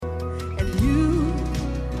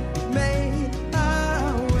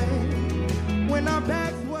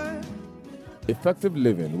Effective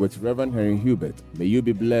Living with Reverend Henry Hubert. May you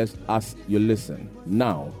be blessed as you listen.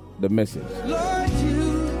 Now, the message. Lord,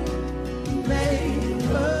 you made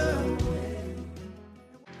a way.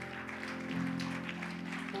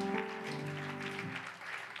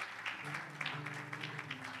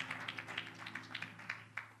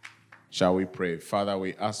 Shall we pray? Father,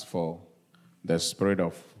 we ask for the spirit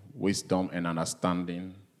of wisdom and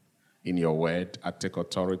understanding in your word. I take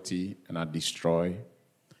authority and I destroy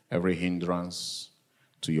every hindrance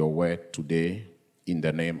to your word today in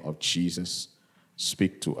the name of Jesus.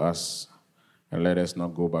 Speak to us and let us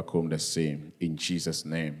not go back home the same. In Jesus'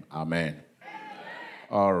 name, amen.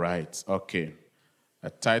 All right, okay. The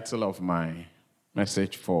title of my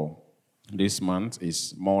message for this month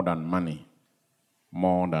is More Than Money.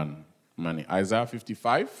 More than money. Isaiah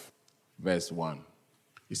 55, verse 1.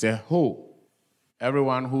 He said, Ho,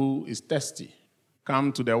 everyone who is thirsty,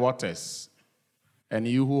 come to the waters. And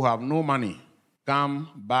you who have no money, come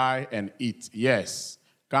buy and eat. Yes,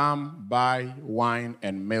 come buy wine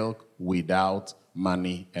and milk without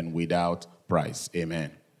money and without price.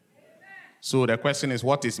 Amen. So the question is,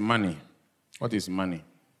 what is money? What is money?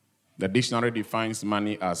 The dictionary defines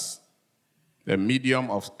money as the medium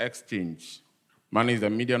of exchange. Money is the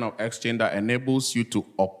medium of exchange that enables you to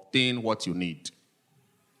obtain what you need.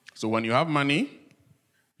 So when you have money,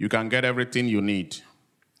 you can get everything you need,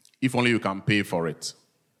 if only you can pay for it.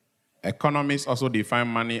 Economists also define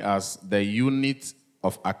money as the unit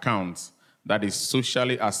of account that is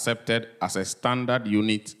socially accepted as a standard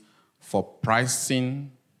unit for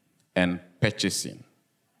pricing and purchasing.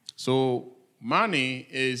 So money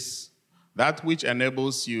is that which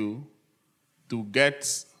enables you to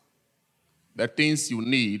get the things you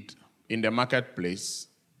need in the marketplace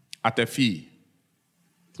at a fee.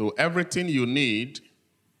 So everything you need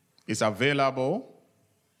is available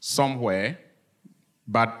somewhere,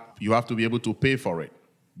 but you have to be able to pay for it.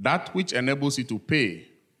 That which enables you to pay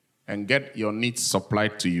and get your needs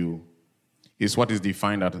supplied to you is what is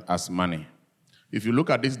defined as money. If you look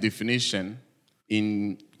at this definition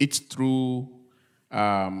in its true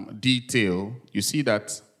detail, you see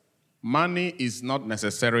that money is not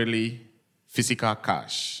necessarily physical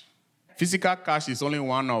cash. Physical cash is only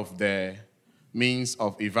one of the means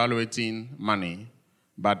of evaluating money,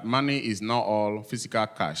 but money is not all physical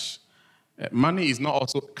cash. Money is not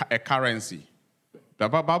also a currency. The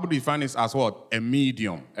Bible defines it as what? A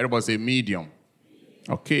medium. Everybody say medium.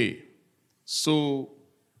 Okay. So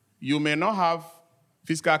you may not have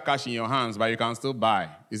physical cash in your hands, but you can still buy.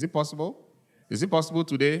 Is it possible? Is it possible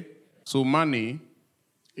today? So money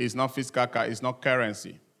is not physical cash, it's not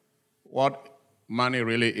currency. What money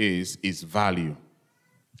really is value.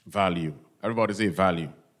 Value. Everybody say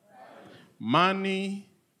value. Money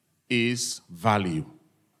is value.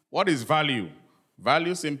 What is value?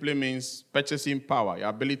 Value simply means purchasing power, your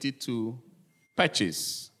ability to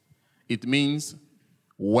purchase. It means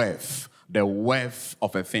worth, the worth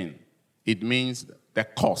of a thing. It means the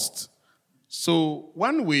cost. So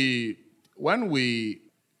when we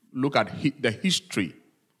look at the history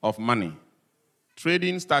of money,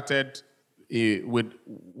 trading started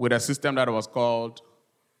with a system that was called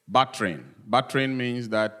bartering. Bartering means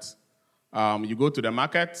that you go to the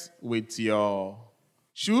market with your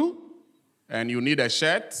shoe and you need a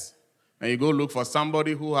shirt, and you go look for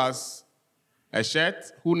somebody who has a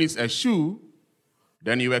shirt, who needs a shoe,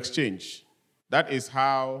 then you exchange. That is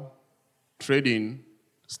how trading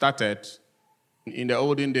started in the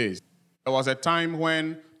olden days. There was a time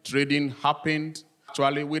when trading happened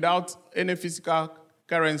actually without any physical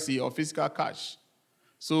currency or physical cash.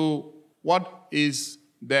 So what is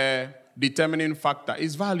the determining factor?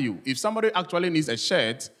 Is value. If somebody actually needs a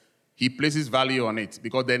shirt, he places value on it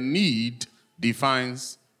because the need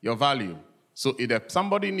defines your value. So if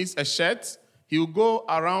somebody needs a shirt, he'll go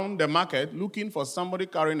around the market looking for somebody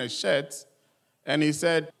carrying a shirt, and he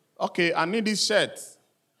said, okay, I need this shirt,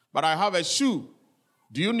 but I have a shoe.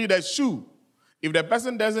 Do you need a shoe? If the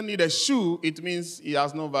person doesn't need a shoe, it means he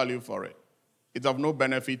has no value for it. It's of no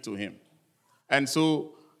benefit to him. And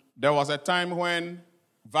so there was a time when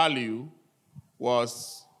value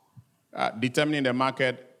was determined in the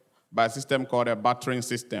market by a system called a bartering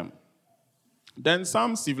system. Then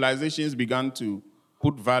some civilizations began to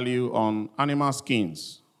put value on animal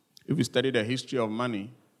skins. If you study the history of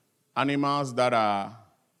money, animals that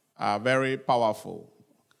are very powerful,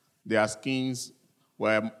 their skins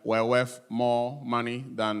were worth more money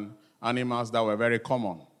than animals that were very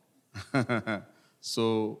common.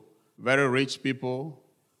 So very rich people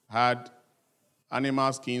had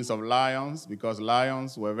animal skins of lions because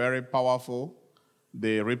lions were very powerful.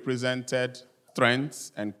 They represented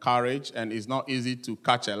strength and courage, and it's not easy to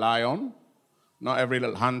catch a lion. Not every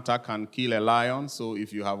hunter can kill a lion. So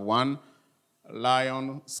if you have one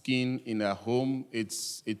lion skin in a home, it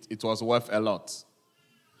was worth a lot.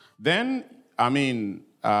 Then, a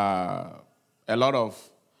lot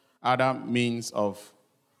of other means of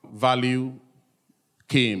value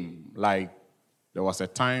came. Like there was a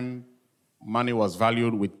time money was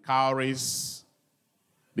valued with cowries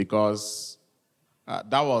because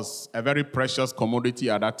that was a very precious commodity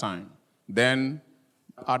at that time. Then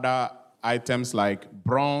other items like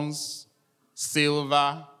bronze,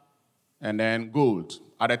 silver, and then gold.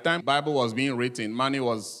 At the time the Bible was being written, money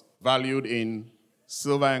was valued in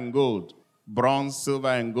silver and gold, bronze, silver,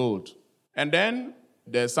 and gold. And then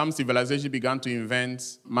some civilization began to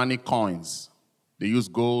invent money coins. They use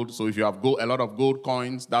gold, so if you have a lot of gold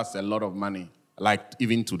coins, that's a lot of money, like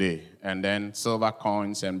even today. And then silver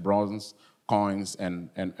coins and bronze coins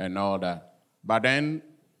and all that. But then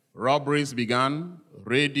robberies began,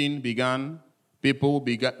 raiding began, people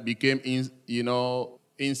became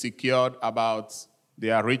insecure about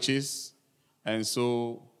their riches. And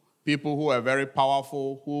so people who were very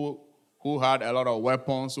powerful, who had a lot of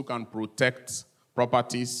weapons, who can protect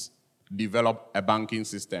properties, developed a banking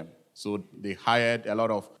system. So they hired a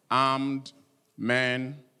lot of armed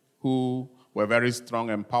men who were very strong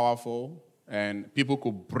and powerful, and people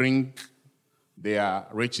could bring their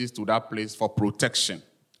riches to that place for protection.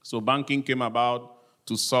 So banking came about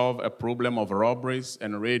to solve a problem of robberies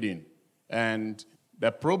and raiding. And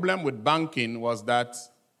the problem with banking was that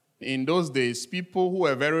in those days, people who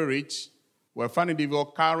were very rich were finding they were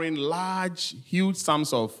carrying huge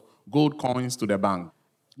sums of gold coins to the bank.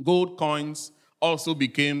 Gold coins also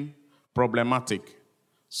became problematic.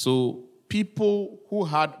 So people who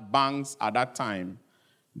had banks at that time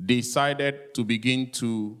decided to begin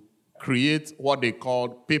to create what they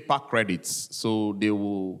called paper credits. So they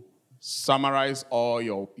will summarize all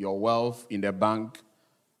your wealth in the bank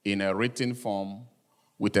in a written form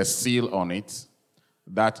with a seal on it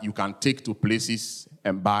that you can take to places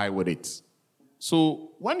and buy with it.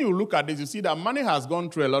 So when you look at this, you see that money has gone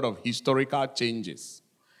through a lot of historical changes.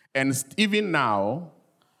 And even now,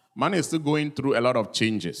 money is still going through a lot of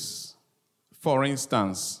changes. For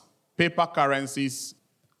instance, paper currencies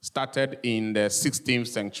started in the 16th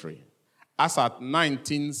century. As at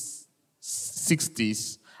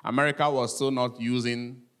 1960s, America was still not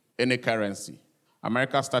using any currency.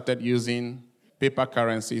 America started using paper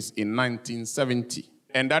currencies in 1970.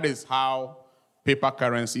 And that is how paper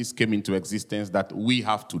currencies came into existence that we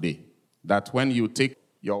have today. That when you take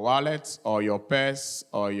your wallet or your purse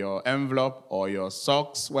or your envelope or your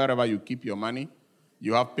socks, wherever you keep your money,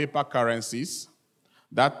 you have paper currencies.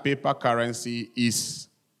 That paper currency is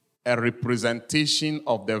a representation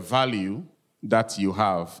of the value that you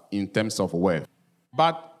have in terms of wealth.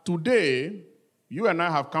 But today, you and I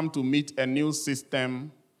have come to meet a new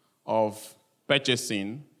system of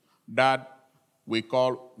purchasing that we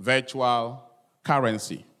call virtual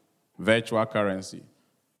currency. Virtual currency.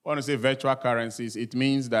 When I say virtual currencies, it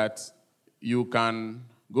means that you can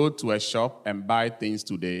go to a shop and buy things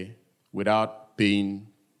today without paying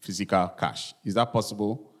physical cash. Is that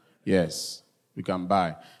possible? Yes, we can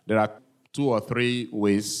buy. There are 2 or 3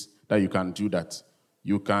 ways that you can do that.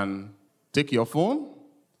 You can take your phone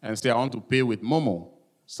and say, I want to pay with Momo.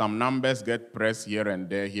 Some numbers get pressed here and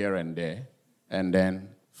there, and then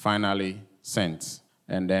finally sent.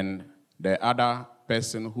 And then the other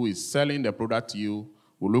person who is selling the product to you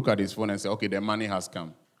will look at his phone and say, okay, the money has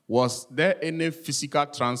come. Was there any physical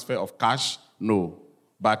transfer of cash? No.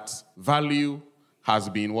 But value has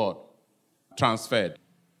been what? Transferred.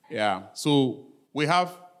 Yeah. So we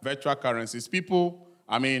have virtual currencies. People,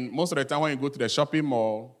 most of the time when you go to the shopping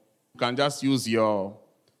mall, you can just use your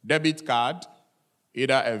debit card,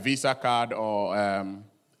 either a Visa card or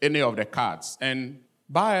any of the cards, and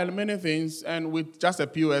buy many things. And with just a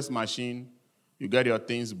POS machine, you get your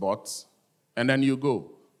things bought, and then you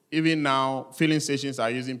go. Even now, filling stations are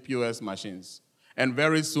using POS machines. And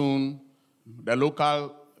very soon, the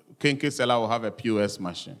local kinky seller will have a POS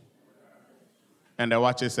machine. And the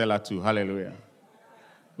watch seller too, hallelujah.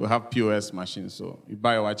 We'll have POS machines, so you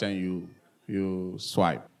buy a watch and you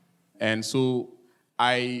swipe. And so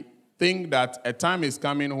I think that a time is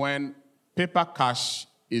coming when paper cash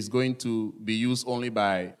is going to be used only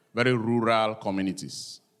by very rural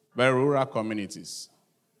communities. Very rural communities.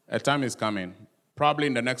 A time is coming, probably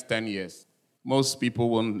in the next 10 years. Most people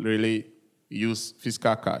won't really use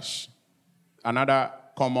physical cash. Another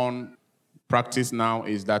common practice now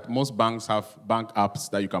is that most banks have bank apps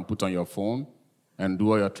that you can put on your phone and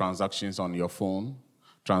do all your transactions on your phone,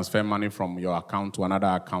 transfer money from your account to another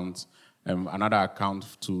account, and another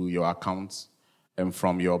account to your account. and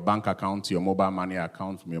from your bank account to your mobile money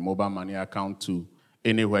account, from your mobile money account to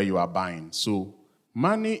anywhere you are buying. So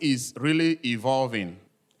money is really evolving,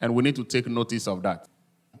 and we need to take notice of that.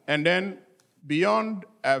 And then beyond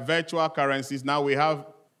virtual currencies, now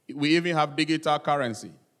we even have digital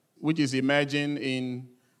currency, which is emerging in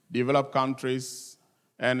developed countries,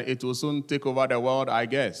 and it will soon take over the world, I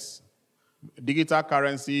guess. Digital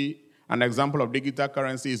currency, an example of digital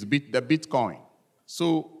currency is the Bitcoin.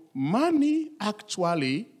 So money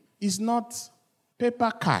actually is not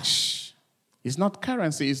paper cash. It's not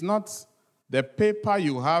currency. It's not the paper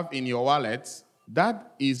you have in your wallet.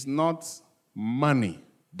 That is not money.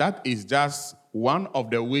 That is just one of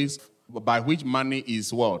the ways by which money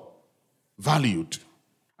is what? Valued.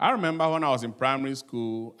 I remember when I was in primary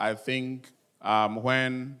school, I think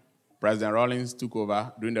when President Rawlings took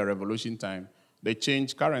over during the revolution time, they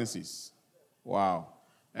changed currencies. Wow.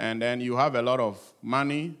 And then you have a lot of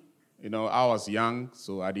money. I was young,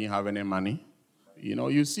 so I didn't have any money.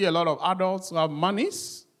 You see a lot of adults who have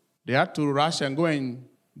monies. They had to rush and go and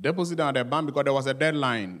deposit them at the bank because there was a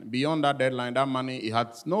deadline. Beyond that deadline, that money, it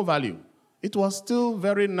had no value. It was still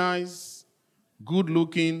very nice,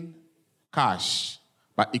 good-looking cash,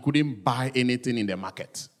 but it couldn't buy anything in the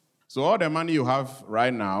market. So all the money you have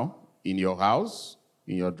right now in your house,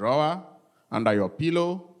 in your drawer, under your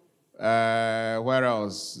pillow, where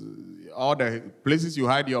else? All the places you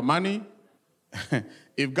hide your money.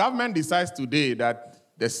 If government decides today that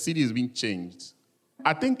the cedi is being changed,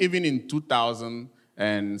 I think even in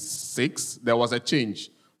 2006, there was a change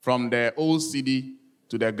from the old cedi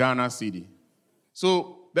to the Ghana cedi.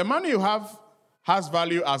 So the money you have has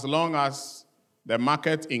value as long as the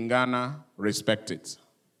market in Ghana respects it.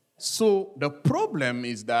 So the problem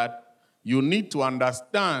is that you need to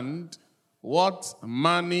understand what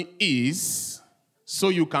money is so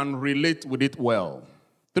you can relate with it well.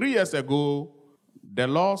 3 years ago, the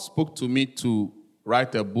Lord spoke to me to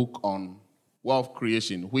write a book on wealth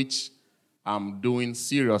creation, which I'm doing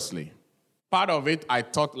seriously. Part of it I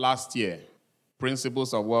taught last year,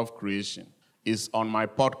 Principles of Wealth Creation, is on my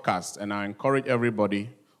podcast, and I encourage everybody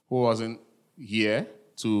who wasn't here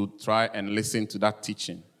to try and listen to that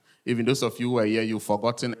teaching. Even those of you who were here, you've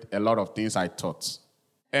forgotten a lot of things I taught.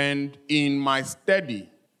 And in my study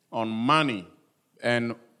on money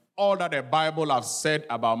and all that the Bible has said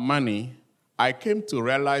about money, I came to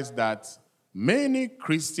realize that many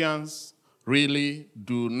Christians really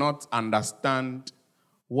do not understand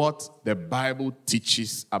what the Bible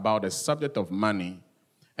teaches about the subject of money.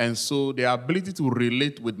 And so their ability to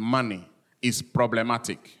relate with money is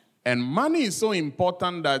problematic. And money is so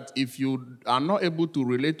important that if you are not able to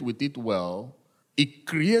relate with it well, it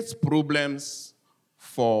creates problems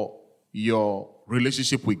for your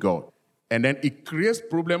relationship with God. And then it creates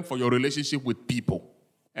problems for your relationship with people.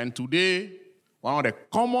 And today, one of the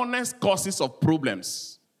commonest causes of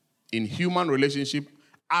problems in human relationship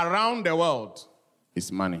around the world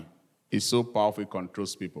is money. It's so powerful, it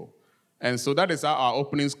controls people. And so that is how our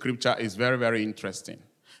opening scripture is very, very interesting.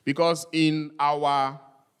 Because in our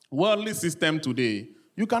worldly system today,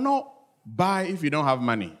 you cannot buy if you don't have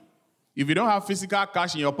money. If you don't have physical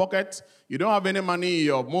cash in your pocket, you don't have any money in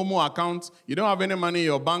your Momo account, you don't have any money in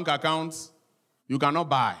your bank account, you cannot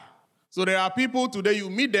buy. So there are people today, you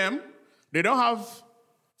meet them, they don't have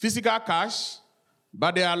physical cash,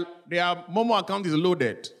 but their Momo account is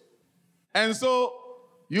loaded. And so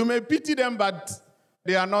you may pity them, but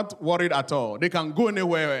they are not worried at all. They can go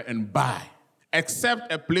anywhere and buy,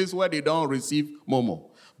 except a place where they don't receive Momo.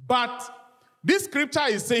 But this scripture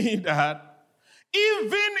is saying that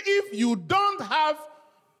even if you don't have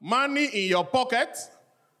money in your pocket,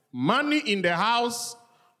 money in the house,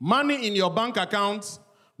 money in your bank account,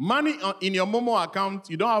 money in your Momo account,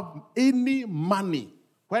 you don't have any money,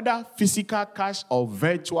 whether physical cash or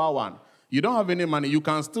virtual one, you don't have any money, you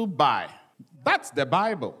can still buy. That's the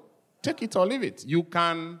Bible. Take it or leave it. You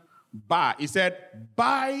can buy. He said,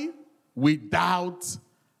 buy without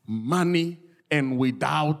money and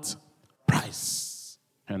without price.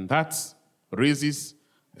 And that raises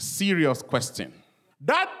a serious question.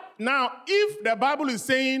 That now, if the Bible is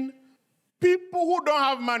saying people who don't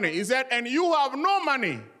have money, he said, and you have no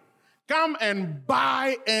money, come and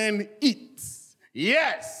buy and eat.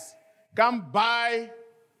 Yes, come buy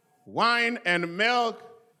wine and milk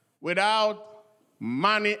without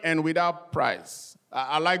money and without price.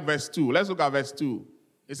 I like verse 2. Let's look at verse 2.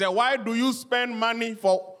 He said, why do you spend money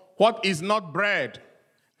for what is not bread,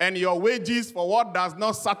 and your wages for what does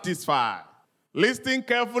not satisfy? Listen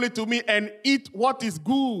carefully to me and eat what is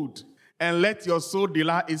good, and let your soul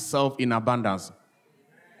delight itself in abundance.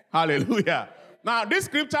 Hallelujah. Now, this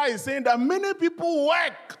scripture is saying that many people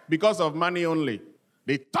work because of money only.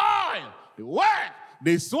 They toil, they work,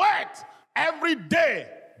 they sweat every day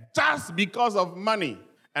just because of money.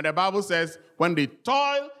 And the Bible says when they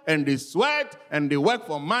toil and they sweat and they work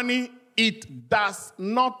for money, it does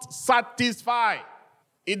not satisfy.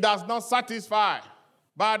 It does not satisfy.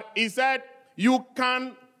 But he said, you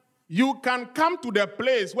can come to the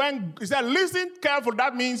place when, he said, listen carefully.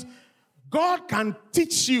 That means God can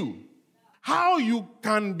teach you how you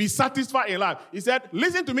can be satisfied in life. He said,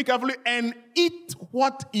 listen to me carefully and eat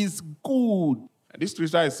what is good. And this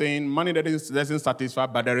scripture is saying money doesn't satisfy,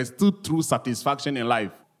 but there is still true satisfaction in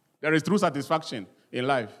life. There is true satisfaction in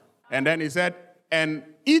life. And then he said, and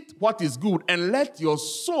eat what is good and let your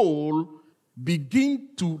soul begin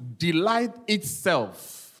to delight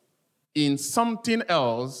itself in something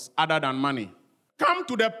else other than money. Come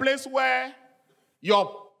to the place where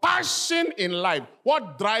your passion in life,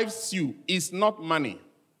 what drives you, is not money,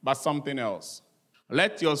 but something else.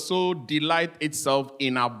 Let your soul delight itself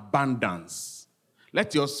in abundance.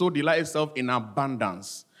 Let your soul delight itself in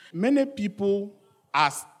abundance. Many people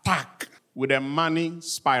are stuck with a money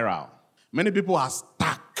spiral. Many people are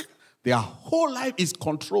stuck. Their whole life is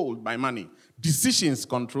controlled by money. Decisions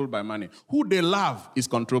controlled by money. Who they love is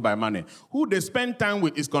controlled by money. Who they spend time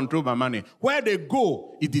with is controlled by money. Where they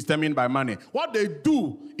go is determined by money. What they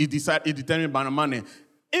do is determined by money.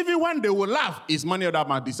 Even when they will laugh, it's money that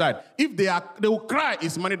must decide. If they will cry,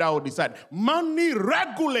 it's money that will decide. Money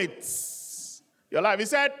regulates your life. He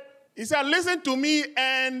said, listen to me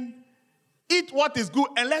and eat what is good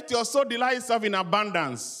and let your soul delight itself in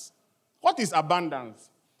abundance. What is abundance?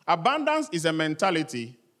 Abundance is a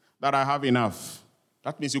mentality that I have enough.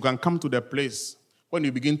 That means you can come to the place when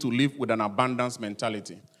you begin to live with an abundance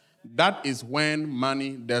mentality. That is when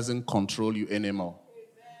money doesn't control you anymore.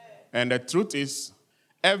 And the truth is,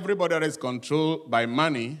 everybody that is controlled by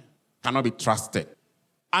money cannot be trusted.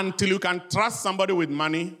 Until you can trust somebody with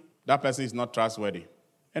money, that person is not trustworthy.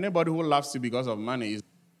 Anybody who loves you because of money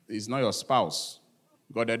is not your spouse.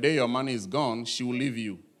 Because the day your money is gone, she will leave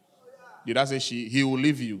you. Did I say he will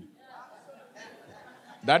leave you?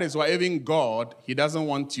 That is why even God, he doesn't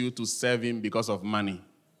want you to serve him because of money.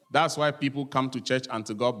 That's why people come to church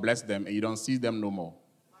until God bless them and you don't see them no more.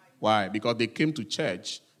 Why? Because they came to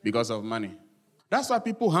church because of money. That's why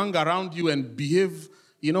people hang around you and behave.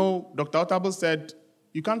 You know, Dr. Otabo said,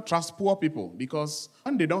 you can't trust poor people because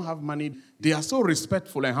when they don't have money, they are so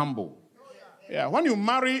respectful and humble. Yeah, when you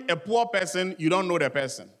marry a poor person, you don't know the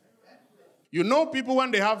person. You know people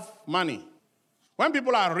when they have money. When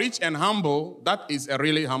people are rich and humble, that is a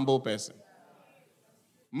really humble person.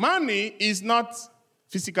 Money is not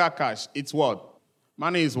physical cash. It's what?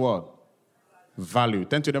 Money is what? Value.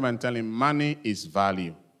 Turn to them and tell him, money is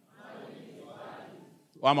value. Money is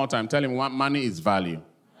value. One more time. Tell him, money is value. Money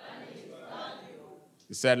is value.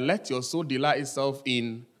 He said, let your soul delight itself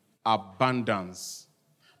in abundance.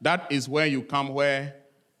 That is where you come where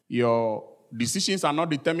your decisions are not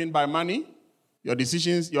determined by money. Your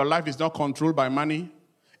life is not controlled by money,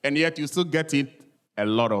 and yet you still get it, a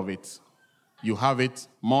lot of it. You have it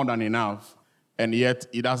more than enough, and yet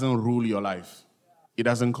it doesn't rule your life. It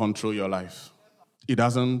doesn't control your life. It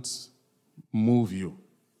doesn't move you.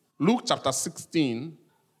 Luke chapter 16,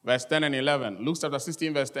 verse 10 and 11. Luke chapter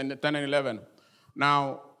 16, verse 10 and 11.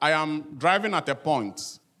 Now, I am driving at a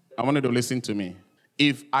point. I want you to listen to me.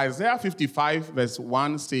 If Isaiah 55, verse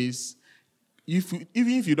 1 says, even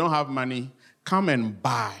if you don't have money, come and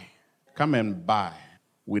buy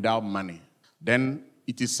without money, then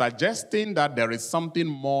it is suggesting that there is something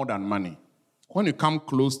more than money. When you come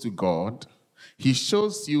close to God, he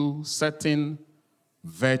shows you certain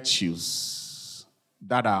virtues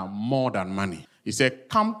that are more than money. He said,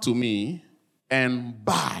 come to me and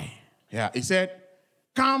buy. Yeah, he said,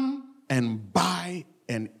 come and buy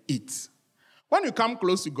and eat. When you come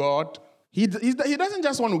close to God, he doesn't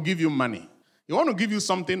just want to give you money. He wants to give you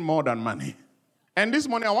something more than money. And this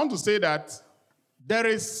morning, I want to say that there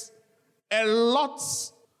is a lot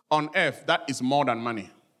on earth that is more than money.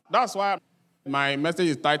 That's why my message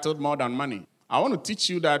is titled More Than Money. I want to teach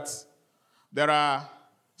you that there are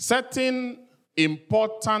certain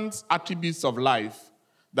important attributes of life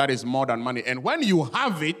that is more than money. And when you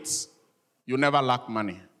have it, you never lack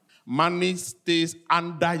money. Money stays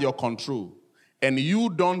under your control, and you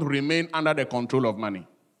don't remain under the control of money.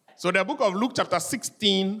 So the book of Luke chapter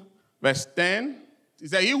 16, verse 10, it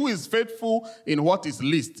says, he who is faithful in what is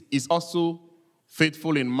least is also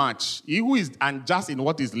faithful in much. He who is unjust in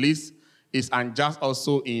what is least is unjust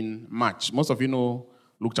also in much. Most of you know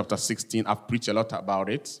Luke chapter 16. I've preached a lot about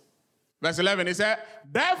it. Verse 11, it says,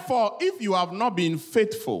 therefore, if you have not been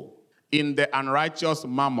faithful in the unrighteous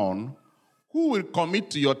mammon, who will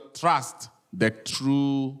commit to your trust the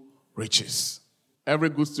true riches? Every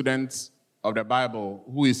good student of the Bible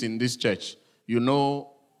who is in this church, you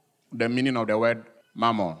know the meaning of the word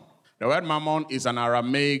mammon. The word mammon is an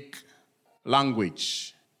Aramaic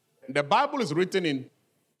language. The Bible is written in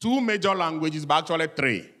 2 major languages, but actually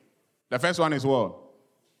 3. The first one is what?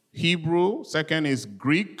 Hebrew. Second is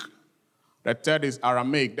Greek. The third is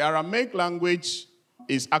Aramaic. The Aramaic language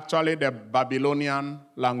is actually the Babylonian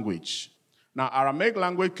language. Now, Aramaic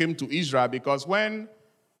language came to Israel because when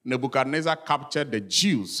Nebuchadnezzar captured the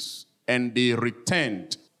Jews and they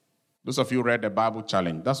returned, those of you who read the Bible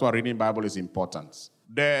Challenge, that's why reading Bible is important.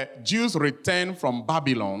 The Jews returned from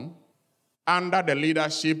Babylon under the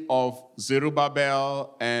leadership of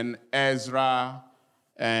Zerubbabel and Ezra,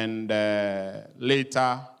 and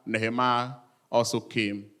later Nehemiah also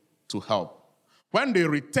came to help. When they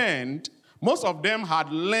returned, most of them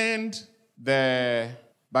had learned the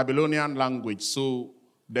Babylonian language, so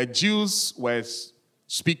the Jews were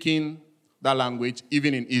speaking that language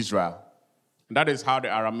even in Israel. And that is how the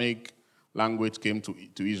Aramaic language came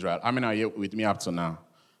to Israel. How many are here with me up to now?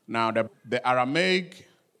 Now, the Aramaic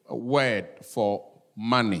word for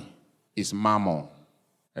money is mammon.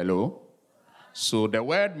 Hello? So the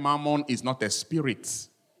word mammon is not a spirit.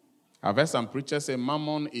 I've heard some preachers say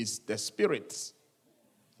mammon is the spirit.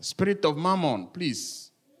 The spirit of mammon,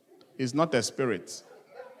 please, is not a spirit.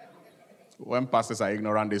 When pastors are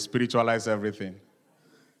ignorant, they spiritualize everything.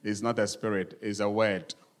 It's not a spirit, it's a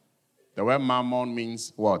word. The word mammon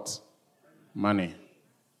means what? Money.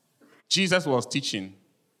 Jesus was teaching,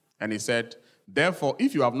 and he said, therefore,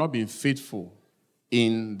 if you have not been faithful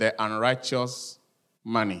in the unrighteous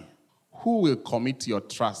money, who will commit to your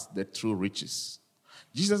trust the true riches?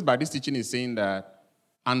 Jesus, by this teaching, is saying that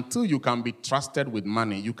until you can be trusted with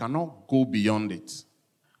money, you cannot go beyond it.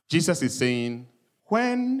 Jesus is saying,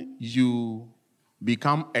 when you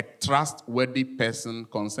become a trustworthy person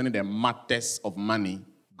concerning the matters of money,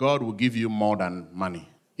 God will give you more than money.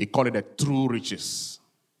 He called it the true riches.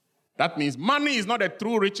 That means money is not the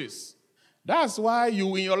true riches. That's why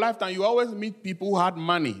you, in your lifetime, you always meet people who had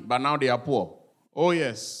money, but now they are poor. Oh,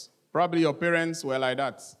 yes. Probably your parents were like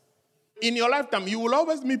that. In your lifetime, you will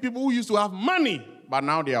always meet people who used to have money, but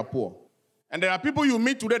now they are poor. And there are people you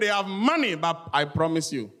meet today, they have money, but I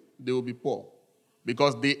promise you, they will be poor.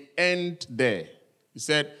 Because they end there. He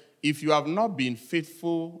said, if you have not been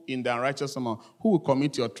faithful in the unrighteous amount, who will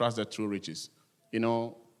commit your trust the true riches? You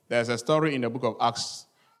know, there's a story in the book of Acts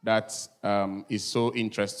that is so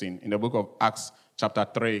interesting. In the book of Acts, chapter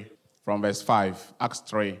 3, from verse 5, Acts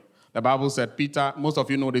 3. The Bible said Peter, most of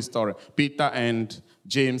you know this story. Peter and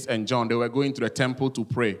James and John, they were going to the temple to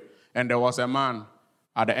pray. And there was a man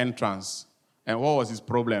at the entrance. And what was his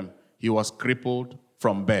problem? He was crippled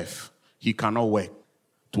from birth. He cannot work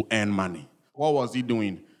to earn money. What was he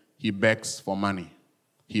doing? He begs for money.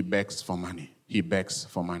 He begs for money. He begs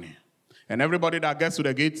for money. And everybody that gets to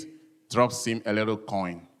the gate drops him a little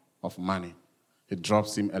coin of money. He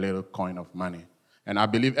drops him a little coin of money. And I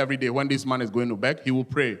believe every day when this man is going to beg, he will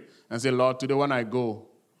pray and say, Lord, today when I go,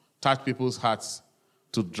 touch people's hearts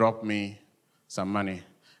to drop me some money.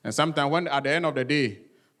 And sometimes when at the end of the day,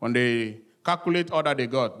 when they calculate all that they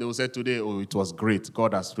got, they will say today, oh, it was great.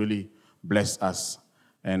 God has really blessed us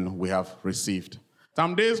and we have received.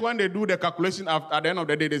 Some days when they do the calculation at the end of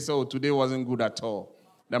the day, they say, oh, today wasn't good at all.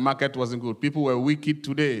 The market wasn't good. People were wicked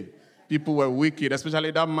today. People were wicked,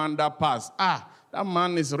 especially that man that passed. That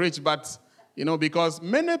man is rich, but, because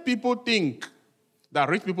many people think that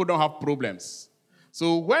rich people don't have problems.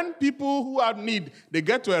 So when people who have need, they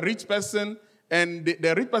get to a rich person and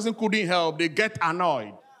the rich person couldn't help, they get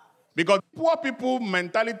annoyed. Because poor people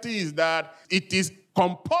mentality is that it is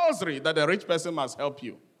compulsory that the rich person must help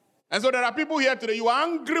you. And so there are people here today, you are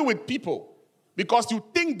angry with people because you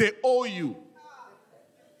think they owe you.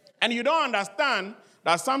 And you don't understand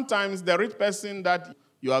that sometimes the rich person that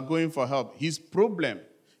you are going for help, his problem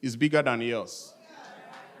is bigger than yours.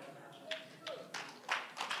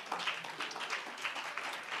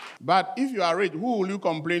 But if you are rich, who will you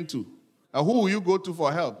complain to? Or who will you go to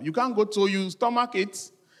for help? You can't go to, you stomach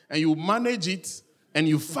it, and you manage it, and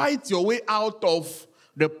you fight your way out of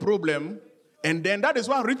the problem. And then that is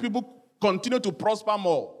why rich people continue to prosper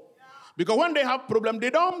more. Because when they have problem,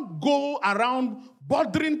 they don't go around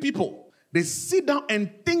bothering people. They sit down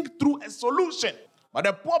and think through a solution. But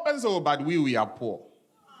the poor person says, oh, but we are poor.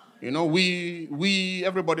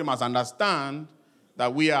 Everybody must understand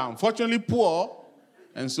that we are unfortunately poor,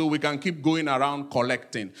 and so we can keep going around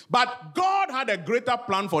collecting. But God had a greater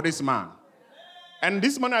plan for this man. And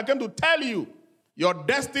this morning I came to tell you, your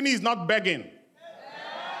destiny is not begging.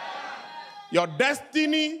 Your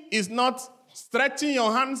destiny is not stretching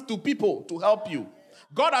your hands to people to help you.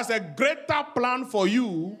 God has a greater plan for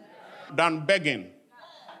you than begging.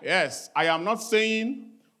 Yes, I am not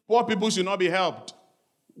saying poor people should not be helped.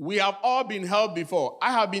 We have all been helped before.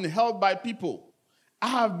 I have been helped by people. I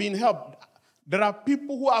have been helped. There are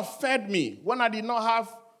people who have fed me when I did not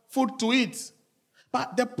have food to eat.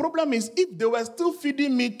 But the problem is, if they were still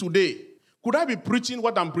feeding me today, could I be preaching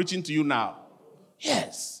what I'm preaching to you now?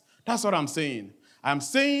 Yes, that's what I'm saying. I'm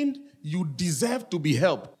saying you deserve to be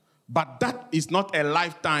helped, but that is not a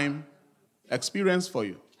lifetime experience for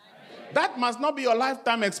you. That must not be your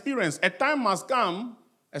lifetime experience. A time must come,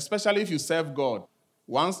 especially if you serve God.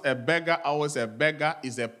 Once a beggar, always a beggar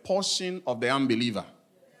is a portion of the unbeliever.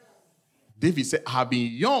 David said, I have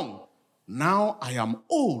been young, now I am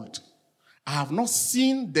old. I have not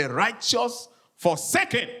seen the righteous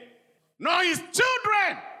forsaken, nor his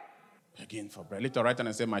children begging for bread. Little right hand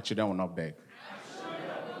and say, my children will not beg.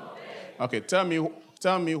 Okay, tell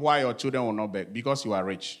me why your children will not beg. Because you are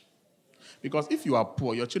rich. Because if you are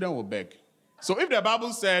poor, your children will beg. So if the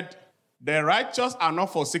Bible said, the righteous are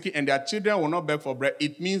not forsaken and their children will not beg for bread,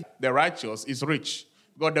 it means the righteous is rich.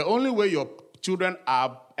 Because the only way your children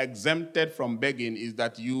are exempted from begging is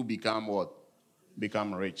that you become what?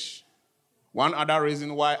 Become rich. One other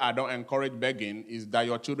reason why I don't encourage begging is that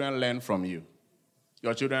your children learn from you.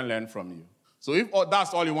 Your children learn from you. So if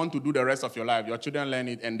that's all you want to do the rest of your life, your children learn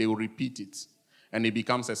it and they will repeat it. And it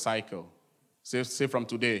becomes a cycle. Say from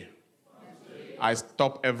today, I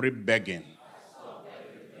stop every begging.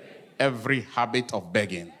 Every habit of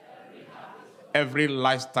begging. Every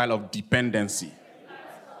lifestyle of dependency.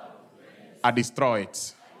 I destroy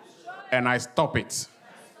it. And I stop it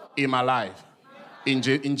in my life. In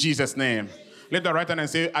Jesus' name. Lift the right hand and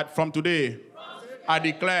say, from today, I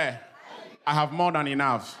declare I have more than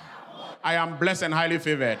enough. I am blessed and highly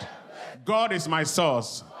favored. God is my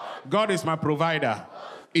source. God is my provider.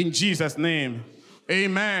 In Jesus' name.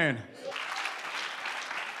 Amen.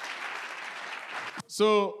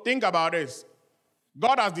 So think about this.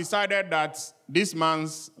 God has decided that this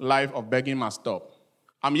man's life of begging must stop.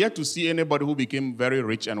 I'm yet to see anybody who became very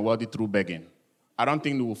rich and wealthy through begging. I don't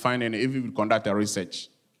think we will find any. If we conduct a research,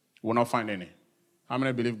 we will not find any. How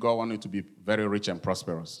many believe God wants you to be very rich and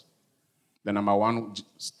prosperous? The number one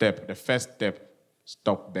step, the first step,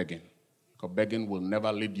 stop begging. Because begging will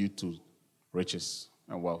never lead you to riches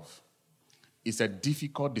and wealth. It's a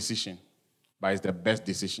difficult decision, but it's the best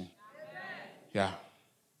decision. Yeah.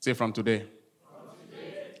 Say from today,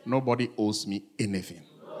 nobody owes me anything.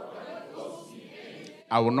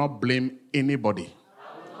 I will not blame anybody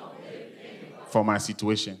for my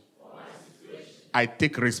situation. I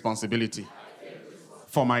take responsibility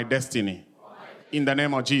for my destiny. In the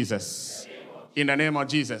name of Jesus. In the name of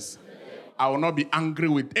Jesus. I will not be angry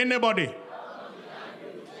with anybody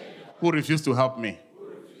who refused to help me.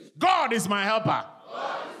 God is my helper.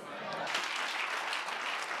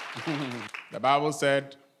 The Bible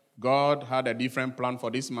said God had a different plan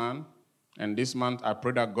for this man. And this month, I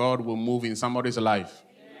pray that God will move in somebody's life.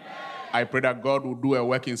 Amen. I pray that God will do a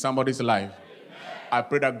work in somebody's life. Amen. I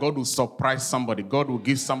pray that God will surprise somebody. God will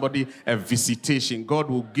give somebody a visitation. God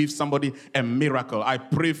will give somebody a miracle. I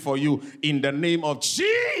pray for you in the name of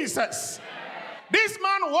Jesus. Amen. This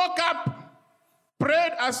man woke up,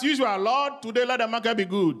 prayed as usual. Lord, today let the market be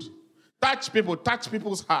good. Touch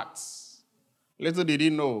people's hearts. Little did he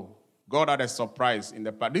know, God had a surprise in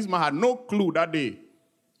the past. This man had no clue that day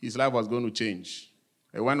his life was going to change.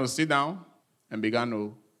 He went to sit down and began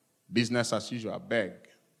to business as usual, beg.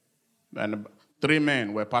 And 3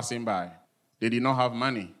 men were passing by. They did not have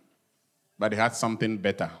money, but they had something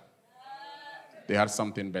better. They had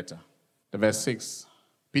something better. The verse 6,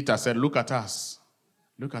 Peter said, look at us.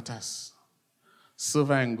 Look at us.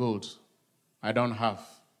 Silver and gold I don't have,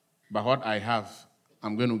 but what I have,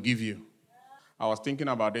 I'm going to give you. I was thinking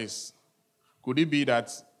about this. Could it be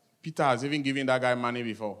that Peter has even given that guy money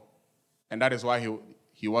before, and that is why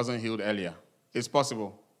he wasn't healed earlier? It's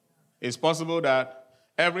possible. It's possible that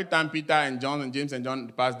every time Peter and John and James and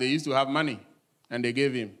John passed, they used to have money, and they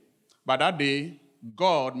gave him. But that day,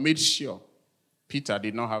 God made sure Peter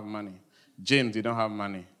did not have money. James did not have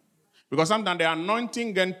money. Because sometimes the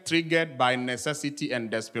anointing gets triggered by necessity and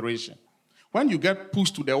desperation. When you get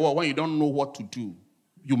pushed to the wall, when you don't know what to do,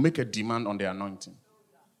 you make a demand on the anointing.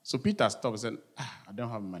 So Peter stopped and said, I don't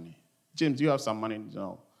have money. James, do you have some money?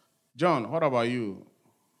 No. John, what about you?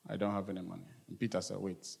 I don't have any money. And Peter said,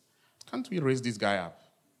 wait, can't we raise this guy up?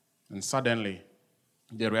 And suddenly,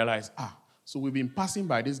 they realized, so we've been passing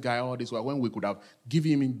by this guy all this while when we could have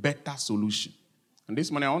given him a better solution. And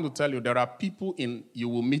this morning, I want to tell you, there are people you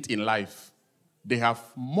will meet in life. they have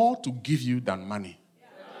more to give you than money.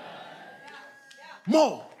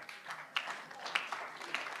 More.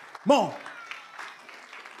 More.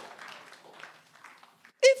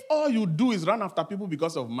 If all you do is run after people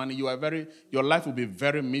because of money, your life will be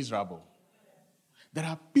very miserable. There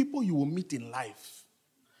are people you will meet in life.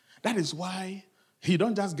 That is why you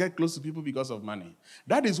don't just get close to people because of money.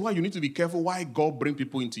 That is why you need to be careful why God brings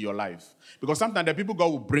people into your life. Because sometimes the people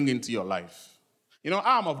God will bring into your life.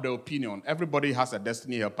 I'm of the opinion everybody has a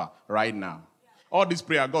destiny helper right now. All this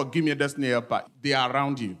prayer, God, give me a destiny helper. They are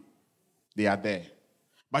around you. They are there.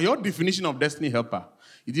 But your definition of destiny helper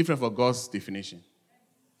is different from God's definition.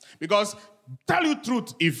 Because, tell you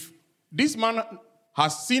truth, if this man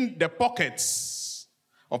has seen the pockets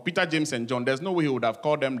of Peter, James, and John, there's no way he would have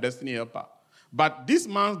called them destiny helper. But this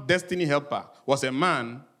man's destiny helper was a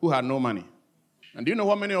man who had no money. And do you know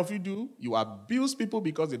what many of you do? You abuse people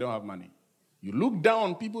because they don't have money. You look down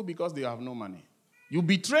on people because they have no money. You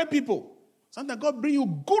betray people. Sometimes God brings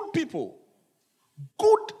you good people.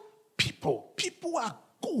 Good people. People are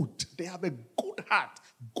good. They have a good heart,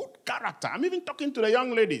 good character. I'm even talking to the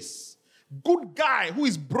young ladies. Good guy who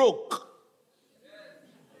is broke.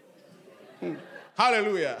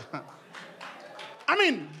 Hallelujah.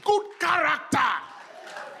 Good character.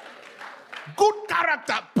 Good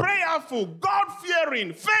character, prayerful,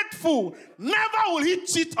 God-fearing, faithful. Never will he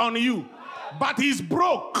cheat on you. But he's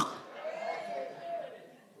broke.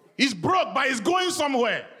 He's broke, but he's going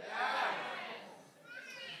somewhere.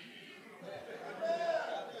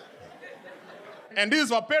 And this is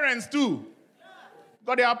for parents too.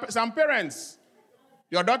 Because there are some parents.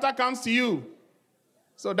 Your daughter comes to you.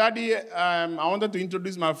 So, Daddy, I wanted to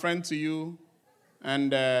introduce my friend to you.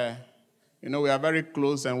 And, we are very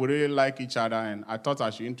close and we really like each other. And I thought I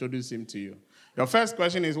should introduce him to you. Your first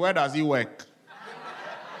question is, where does he work?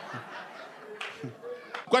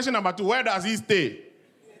 Question number 2, where does he stay?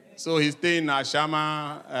 So he's staying in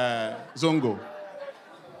Ashama, Zongo.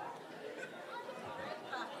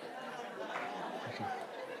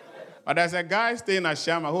 But there's a guy staying in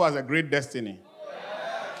Ashama who has a great destiny.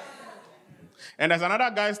 And there's another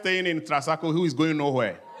guy staying in Trasako who is going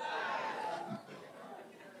nowhere.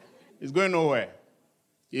 He's going nowhere.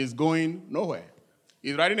 He's going nowhere.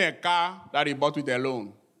 He's riding a car that he bought with a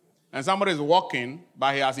loan. And somebody is walking,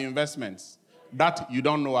 but he has investments that you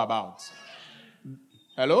don't know about.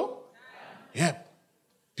 Hello? Yep.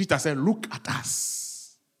 Peter said, look at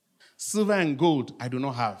us. Silver and gold I do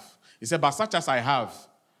not have. He said, but such as I have,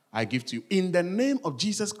 I give to you. In the name of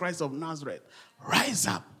Jesus Christ of Nazareth, rise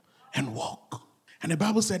up and walk. And the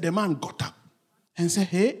Bible said the man got up and said,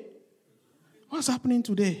 hey, what's happening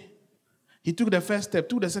today? He took the first step,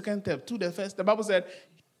 took the second step, took the first. The Bible said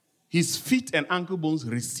his feet and ankle bones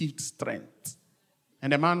received strength.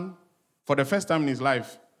 And the man, for the first time in his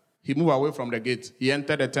life, he moved away from the gate. He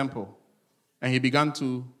entered the temple and he began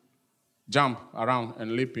to jump around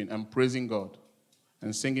and leaping and praising God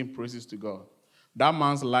and singing praises to God. That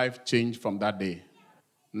man's life changed from that day.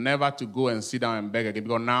 Never to go and sit down and beg again,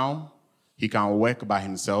 because now he can work by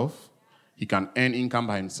himself. He can earn income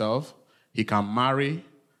by himself. He can marry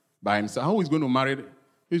by himself. Who is going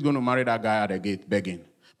to marry that guy at the gate begging?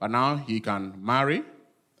 But now he can marry.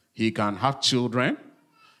 He can have children.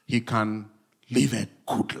 He can live a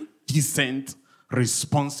good, decent,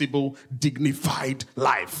 responsible, dignified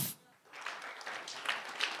life.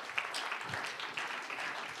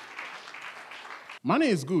 Money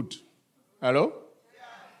is good. Hello?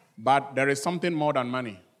 But there is something more than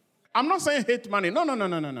money. I'm not saying hate money. No.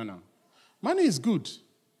 Money is good.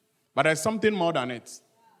 But there's something more than it.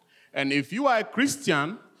 And if you are a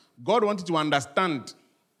Christian, God wants you to understand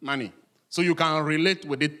money so you can relate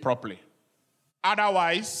with it properly.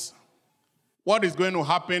 Otherwise, what is going to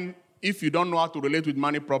happen if you don't know how to relate with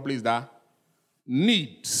money properly is that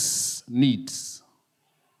needs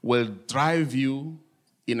will drive you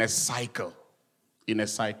in a cycle.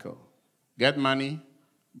 Get money,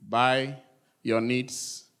 buy your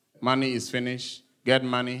needs. Money is finished. Get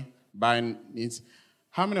money, buy needs.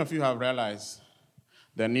 How many of you have realized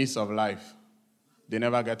the needs of life, they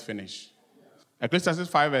never get finished? Ecclesiastes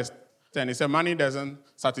 5 verse 10, it says money doesn't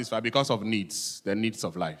satisfy because of needs, the needs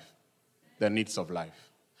of life. The needs of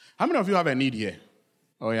life. How many of you have a need here?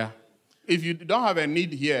 Oh, yeah. If you don't have a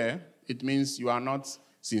need here, it means you are not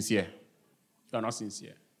sincere. You are not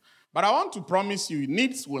sincere. But I want to promise you,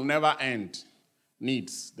 needs will never end.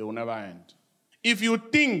 Needs, they will never end. If you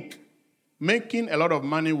think making a lot of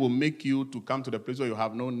money will make you to come to the place where you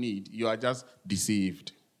have no need, you are just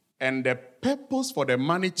deceived. And the purpose for the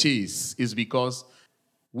money chase is because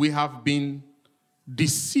we have been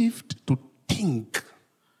deceived to think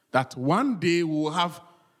that one day we will have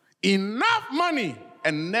enough money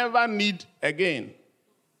and never need again.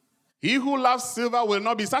 He who loves silver will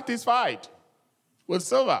not be satisfied with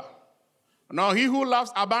silver. Now, he who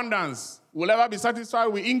loves abundance will ever be satisfied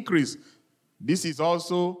with increase. This is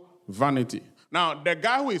also vanity. Now, the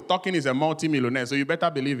guy who is talking is a multimillionaire, so you better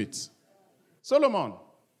believe it. Solomon,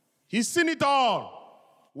 he's seen it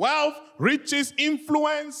all. Wealth, riches,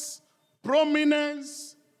 influence,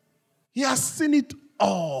 prominence. He has seen it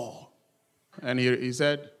all. And he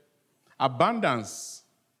said, abundance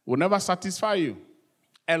will never satisfy you.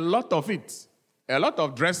 A lot of it, a lot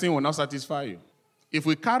of dressing will not satisfy you. If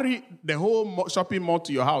we carry the whole shopping mall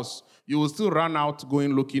to your house, you will still run out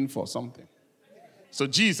going looking for something. So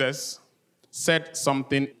Jesus said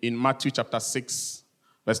something in Matthew chapter 6,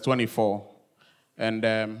 verse 24. And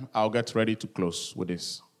I'll get ready to close with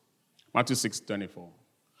this. Matthew 6:24.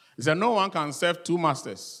 He said, no one can serve two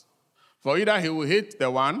masters. For either he will hate the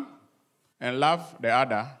one and love the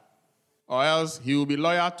other, or else he will be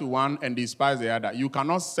loyal to one and despise the other. You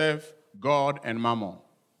cannot serve God and mammon.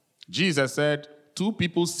 Jesus said, two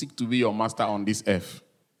people seek to be your master on this earth.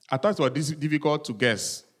 I thought it was difficult to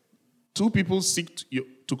guess. Two people seek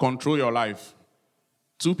to control your life.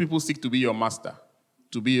 Two people seek to be your master,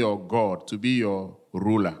 to be your God, to be your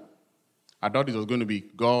ruler. I thought it was going to be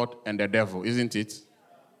God and the devil, isn't it?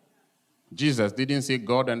 Jesus didn't say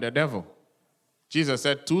God and the devil. Jesus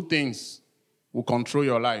said two things will control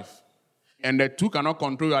your life. And the two cannot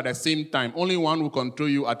control you at the same time. Only one will control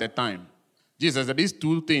you at a time. Jesus said these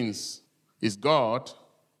two things is God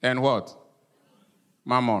and what?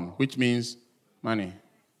 Mammon, which means money.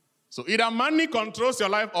 So either money controls your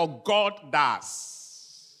life or God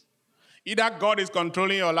does. Either God is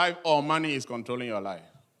controlling your life or money is controlling your life.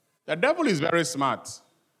 The devil is very smart.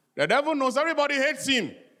 The devil knows everybody hates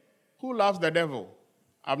him. Who loves the devil?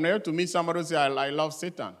 I've never to meet somebody who say, I love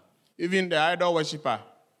Satan. Even the idol worshiper,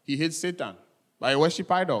 he hates Satan. But he worships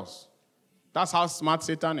idols. That's how smart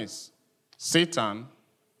Satan is. Satan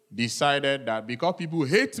decided that because people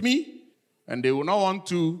hate me and they will not want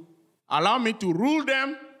to allow me to rule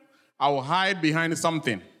them, I will hide behind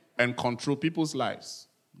something and control people's lives.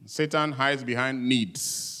 Satan hides behind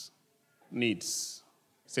needs. Needs.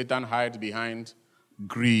 Satan hides behind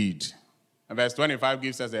greed. And verse 25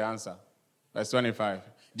 gives us the answer. Verse 25.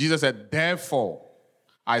 Jesus said, therefore,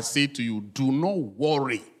 I say to you, do not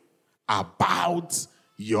worry about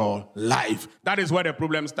your life. That is where the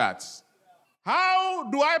problem starts. How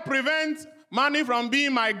do I prevent money from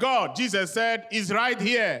being my God? Jesus said, is right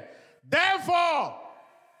here. Therefore,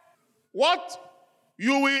 what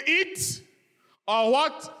you will eat or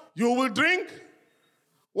what you will drink,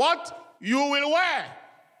 what you will wear.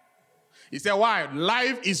 He said, why?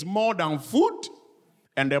 Life is more than food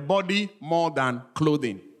and the body more than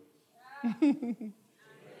clothing.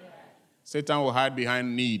 Satan will hide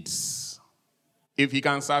behind needs. If he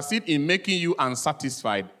can succeed in making you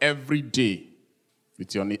unsatisfied every day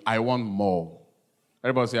with your need, I want more.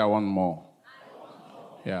 Everybody say, I want more.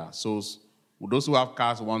 Yeah, so those who have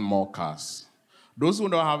cars want more cars. Those who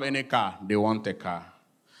don't have any car, they want a car.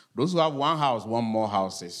 Those who have one house want more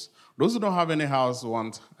houses. Those who don't have any house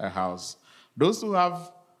want a house. Those who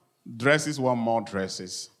have dresses want more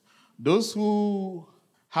dresses. Those who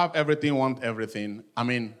have everything want everything.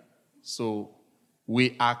 So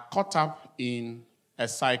we are caught up in a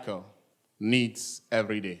cycle. Needs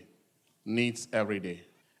every day. Needs every day.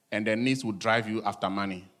 And the needs will drive you after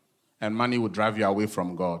money. And money will drive you away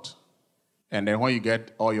from God. And then when you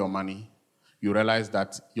get all your money, you realize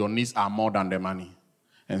that your needs are more than the money.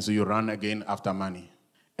 And so you run again after money.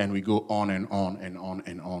 And we go on and on and on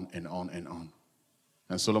and on and on and on.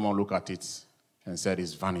 And Solomon looked at it and said,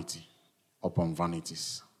 it's vanity upon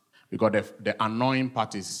vanities. Because the annoying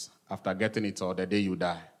part is, after getting it all, the day you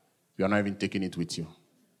die, you are not even taking it with you.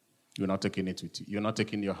 You're not taking it with you. You're not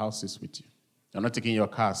taking your houses with you. You're not taking your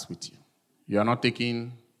cars with you. You're not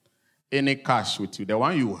taking any cash with you. The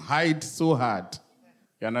one you hide so hard,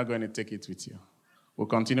 you're not going to take it with you. We'll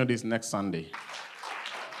continue this next Sunday.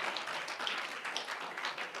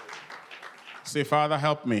 Say, Father,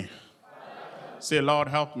 help me. Say, Lord,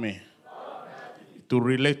 help me to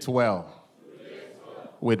relate well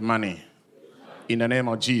with money. In the name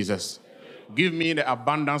of Jesus. Give me the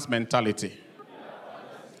abundance mentality.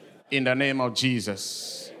 In the name of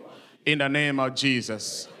Jesus. In the name of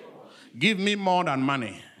Jesus. Give me more than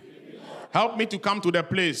money. Help me to come to the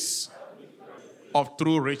place of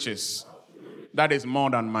true riches. That is more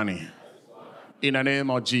than money. In the name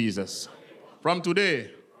of Jesus. From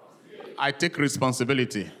today, I take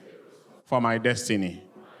responsibility for my destiny.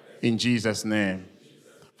 In Jesus' name.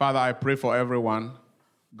 Father, I pray for everyone.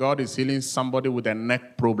 God is healing somebody with a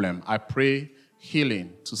neck problem. I pray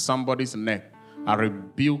healing to somebody's neck. I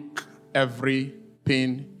rebuke every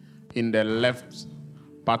pain in the left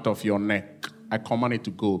part of your neck. I command it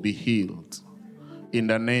to go, be healed. In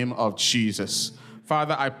the name of Jesus.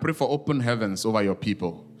 Father, I pray for open heavens over your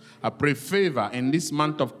people. I pray favor in this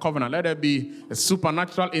month of covenant. Let there be a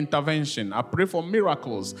supernatural intervention. I pray for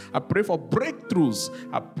miracles. I pray for breakthroughs.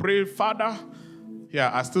 I pray, Father,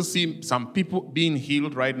 I still see some people being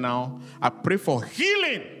healed right now. I pray for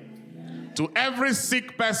healing to every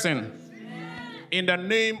sick person. In the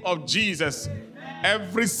name of Jesus.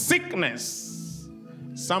 Every sickness.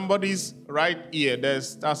 Somebody's right ear,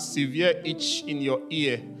 there's a severe itch in your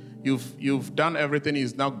ear. You've done everything,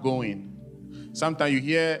 is not going. Sometimes you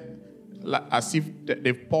hear as if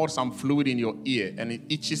they've poured some fluid in your ear and it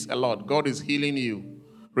itches a lot. God is healing you.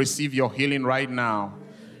 Receive your healing right now.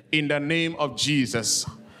 In the name of Jesus,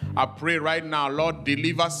 I pray right now, Lord,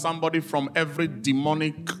 deliver somebody from every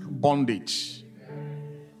demonic bondage,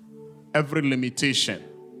 every limitation.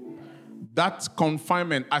 That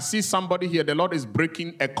confinement, I see somebody here, the Lord is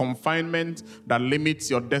breaking a confinement that limits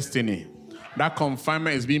your destiny. That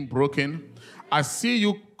confinement is being broken. I see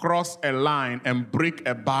you cross a line and break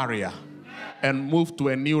a barrier and move to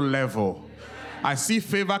a new level. I see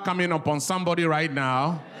favor coming upon somebody right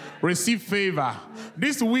now. Receive favor.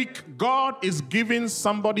 This week, God is giving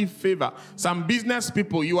somebody favor. Some business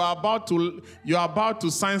people, you are about to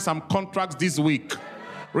sign some contracts this week.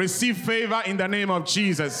 Receive favor in the name of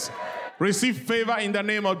Jesus. Receive favor in the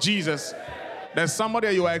name of Jesus. There's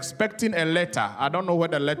somebody you are expecting a letter. I don't know where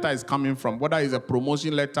the letter is coming from, whether it's a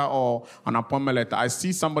promotion letter or an appointment letter. I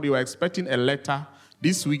see somebody you are expecting a letter.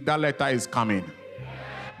 This week, that letter is coming.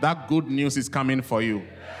 That good news is coming for you.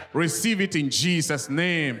 Receive it in Jesus'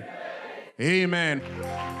 name. Amen.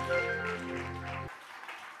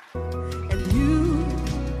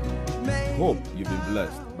 Hope you've been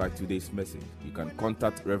blessed by today's message. You can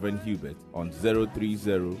contact Reverend Hubert on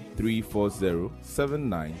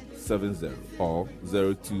 030-340-7970 or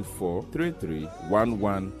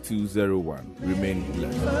 024-33-11201. Remain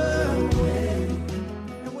blessed.